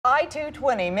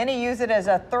I-220. Many use it as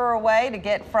a thorough way to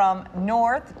get from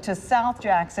North to South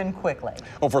Jackson quickly.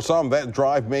 Well, for some, that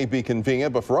drive may be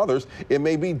convenient, but for others, it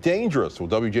may be dangerous. Well,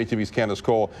 WJTV's Candace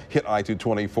Cole hit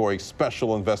I-220 for a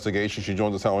special investigation. She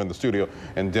joins us now in the studio.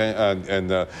 And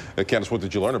Candace, what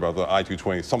did you learn about the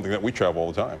I-220? Something that we travel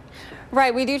all the time.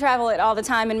 Right, we do travel it all the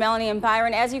time. And Melanie and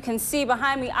Byron, as you can see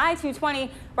behind me, I-220,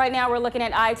 right now we're looking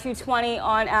at I-220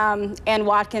 on and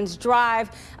Watkins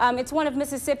Drive. It's one of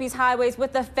Mississippi's highways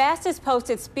with the fastest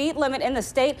posted speed limit in the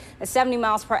state at 70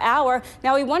 miles per hour.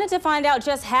 Now, we wanted to find out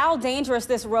just how dangerous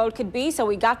this road could be, so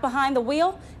we got behind the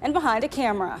wheel and behind a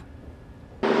camera.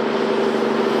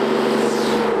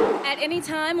 At any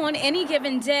time on any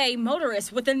given day,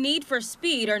 motorists with a need for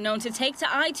speed are known to take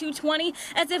to I-220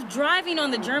 as if driving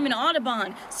on the German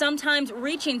Autobahn, sometimes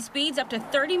reaching speeds up to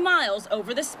 30 miles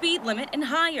over the speed limit and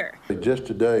higher. Just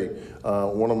today,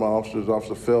 one of my officers,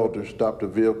 Officer Felder, stopped a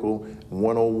vehicle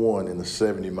 101 in the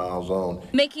 70-mile zone,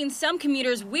 making some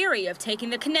commuters weary of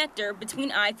taking the connector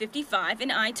between I-55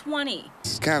 and I-20.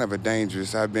 It's kind of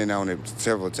dangerous. I've been on it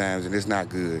several times and it's not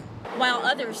good. While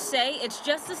others say it's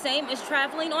just the same as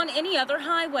traveling on any other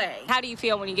highway. How do you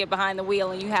feel when you get behind the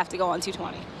wheel and you have to go on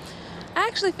 220? I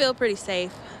actually feel pretty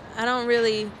safe. I don't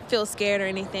really feel scared or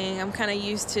anything. I'm kind of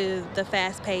used to the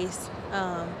fast pace.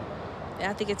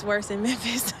 I think it's worse in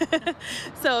Memphis.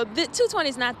 So the 220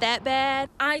 is not that bad.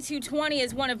 I-220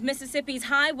 is one of Mississippi's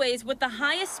highways with the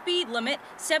highest speed limit,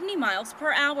 70 miles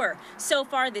per hour. So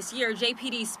far this year,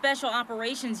 JPD's Special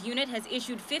Operations Unit has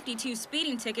issued 52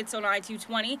 speeding tickets on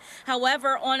I-220.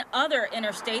 However, on other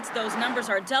interstates, those numbers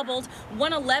are doubled,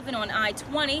 111 on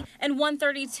I-20 and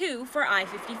 132 for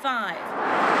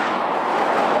I-55.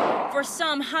 For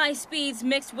some, high speeds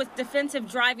mixed with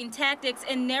defensive driving tactics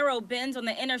and narrow bends on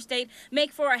the interstate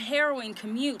make for a harrowing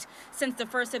commute. Since the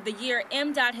first of the year,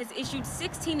 MDOT has issued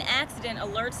 16 accident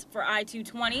alerts for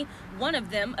I-220, one of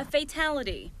them a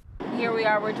fatality. Here we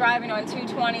are, we're driving on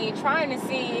 220, trying to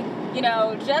see,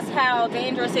 just how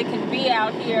dangerous it can be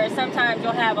out here. Sometimes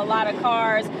you'll have a lot of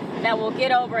cars that will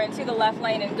get over into the left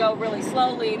lane and go really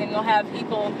slowly. Then you'll have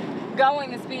people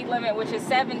going the speed limit, which is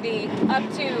 70, up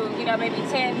to, maybe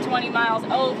 10, 20 miles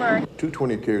over.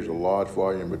 220 carries a large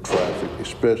volume of traffic,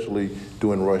 especially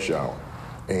during rush hour.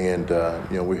 And,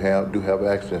 we do have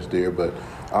accidents there, but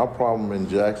our problem in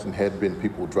Jackson had been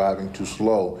people driving too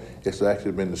slow. It's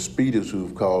actually been the speeders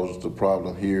who've caused the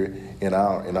problem here in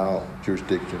our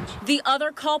jurisdictions. The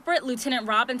other culprit, Lieutenant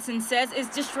Robinson says, is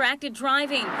distracted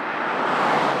driving.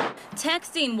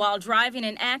 Texting while driving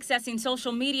and accessing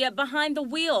social media behind the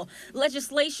wheel.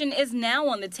 Legislation is now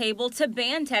on the table to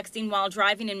ban texting while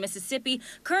driving in Mississippi,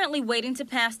 currently waiting to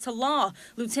pass to law.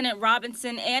 Lieutenant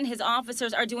Robinson and his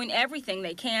officers are doing everything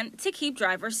they can to keep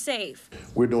drivers safe.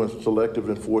 We're doing selective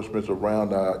enforcements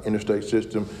around our interstate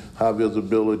system, high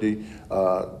visibility,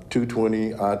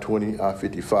 220, I-20,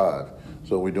 I-55.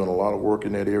 So we're doing a lot of work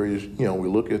in that area. We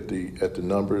look at the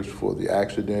numbers for the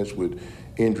accidents with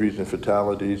injuries and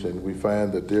fatalities, and we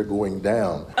find that they're going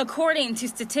down. According to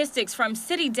statistics from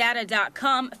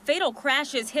citydata.com, fatal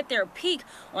crashes hit their peak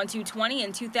on 220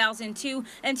 in 2002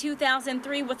 and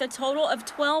 2003 with a total of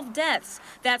 12 deaths.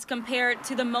 That's compared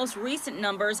to the most recent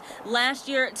numbers. Last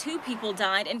year, 2 people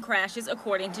died in crashes,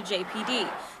 according to JPD.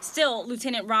 Still,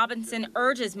 Lieutenant Robinson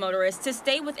urges motorists to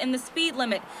stay within the speed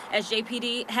limit, as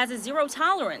JPD has a zero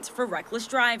tolerance for reckless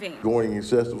driving. Going in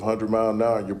excess of 100 miles an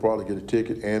hour, you'll probably get a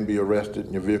ticket and be arrested,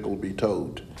 and your vehicle will be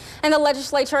towed. And the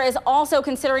legislature is also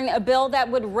considering a bill that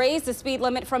would raise the speed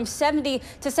limit from 70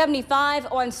 to 75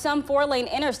 on some 4-lane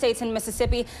interstates in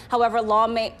Mississippi. However,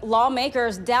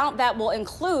 lawmakers doubt that will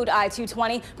include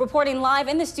I-220. Reporting live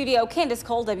in the studio, Candace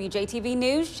Cole, WJTV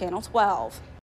News, Channel 12.